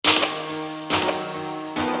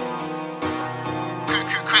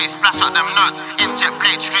craze, splash out them nuts. Inject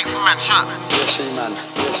blade straight from man's shirt. Yesuman.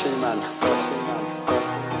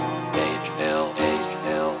 HL8.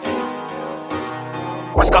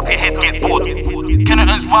 Whisk up your head, get bored.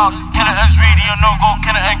 Kenneton's wild, Kenneton's really a no-go.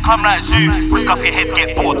 Kenneton come like zoo. Whisk up your head,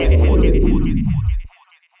 get bored.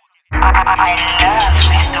 I love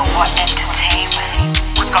Mr. What Entertainment.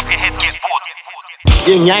 Whisk up your head, get bored.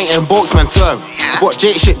 Yin yang and bolts man serve. Spot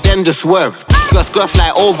Jake shit then just swerve. Skirt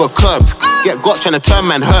fly over curbs. Get got tryna turn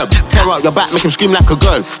man herb. Tear out your back, make him scream like a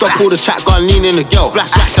girl. Stop all the chat, gun lean in the girl.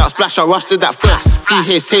 Splash out, Russ did that first. See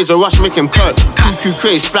his Taze, Rush make him curl. KuKu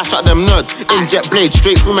craze, splash out them nerds. Inject blade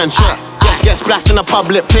straight through man's shirt. Get splashed in a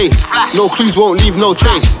public place. No clues, won't leave no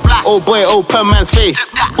trace. Oboy, open man's face.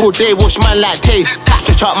 All day wash man like Taze.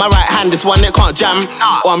 Stretch out my right hand, this one that can't jam.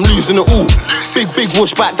 Or I'm losing it all. Big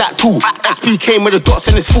whoosh back that tool. SP came with the dots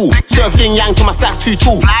in his full. Serve yin yang to my stacks too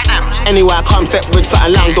tall. Anyway I come step with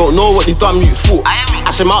something lang. Don't know what these dumb youths for.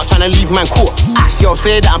 Ash him out tryna leave man caught. Yo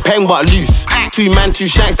say that I'm paying but loose. 2 man 2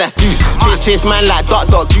 shanks, that's deuce. Chase man like dot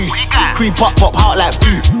goose. Creep pop heart like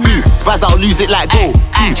boo. Spaz out, lose it like go.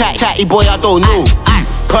 Chatty boy I don't know.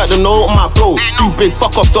 Hurt them know what my blow. Too big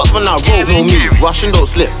fuck off dots when I roll. No me, Russian don't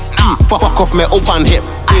slip. Fuck off me open hip.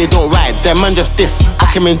 They don't ride, them man just diss.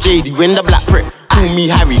 Fuck him and JD, win the black prick. Call me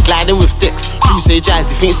Harry, gliding with sticks. You say Jazz,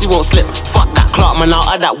 he thinks he won't slip. Fuck that Clark man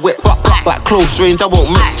out of that whip. Back close range, I won't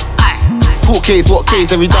miss. Talk case, what case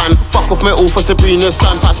have we done? Fuck off metal for Sabrina's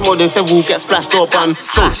son. Patch more than several, get splashed or bun.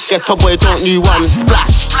 Still, get top boy, don't new one.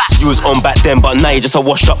 Splash. You was on back then, but now you just a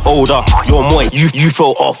washed up older. You're moist, you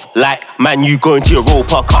fell off like man. You going to your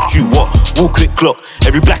rope, I'll cut you what? Walk click clock.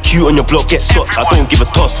 Every black you on your block get stopped. I don't give a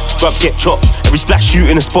toss. Grub get chopped. Every splash shoot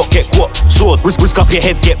in the spot get what? Sword. Whisk up your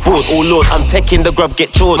head, get bored. Oh lord, I'm taking the grub, get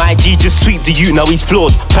chawed. My G just sweep the you, now he's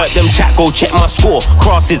flawed. Hurt them chat, go check my score.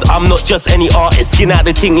 Crosses, I'm not just any artist. Skin out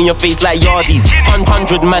the ting in your face like yardies.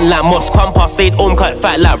 100 man like Moss. Come past, stayed home, cut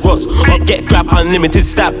fat like Ross. Up get grab, unlimited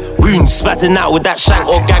stab. Wounds, spazzing out with that shank.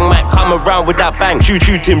 Or gang might come around with that bang. Shoot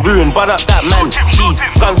him, ruin, bun up that man. Cheese,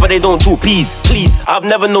 guns but they don't talk peas. Please, I've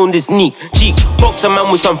never known this neat. Cheek, box a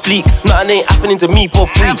man with some fleek. Nothing ain't happening to me for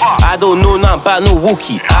free. I don't know nothing about no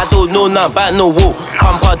wookie. I don't know nothing about no woe.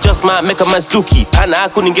 Compa just might make a man stooky. And I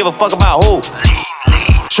couldn't give a fuck about hoe.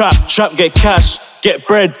 Trap, get cash, get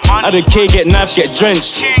bread. Out of K, get knife, get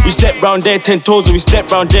drenched. We step round there, 10 toes, and we step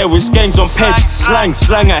round there with skanks on peds.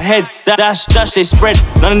 Slang ahead, dash, they spread.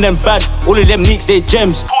 None of them bad, all of them neeks, they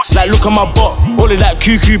gems. Like look at my bot, all of that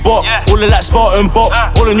KuKu bot, all of that Spartan bot,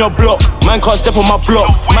 all on your block. Man can't step on my block,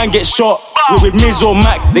 man get shot. With Miz or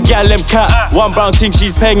Mac, the gal them cat. One brown thing,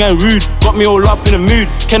 she's paying and rude. Got me all up in the mood.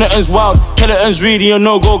 Kenneton's wild, Kenneton's really a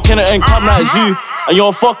no-go. Kenneton come like zoo. And you're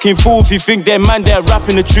a fucking fool if you think they're man, they're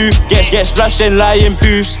rapping the truth. Get splashed, then lie in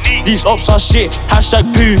booths. These ops are shit, hashtag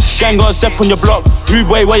poo. Gang gonna step on your block. Rude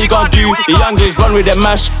boy, what you gonna do? The youngers run with their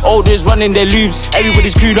mash, olders running their loops.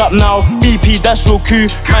 Everybody's queued up now. BP, that's real coup.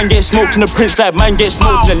 Man get smoked in the prince like man get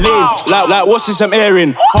smoked in the lane. Like what's this I'm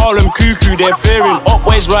airing? Harlem KuKu, they're fearing.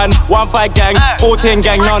 Oboys ran, 1-5 gang, 410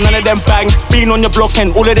 gang, now none of them bang. Been on your block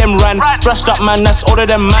and all of them ran. Flashed up man, that's all of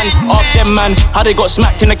them man. Ask them man, how they got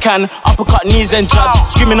smacked in the can. Uppercut knees and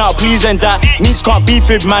jabs, screaming out please and that. Needs can't beef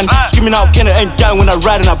with man, screaming out Kenneton gang when I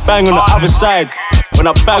ride and I bang on the other side. When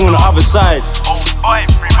I bang on the other side. Oboy,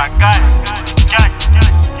 free my guys.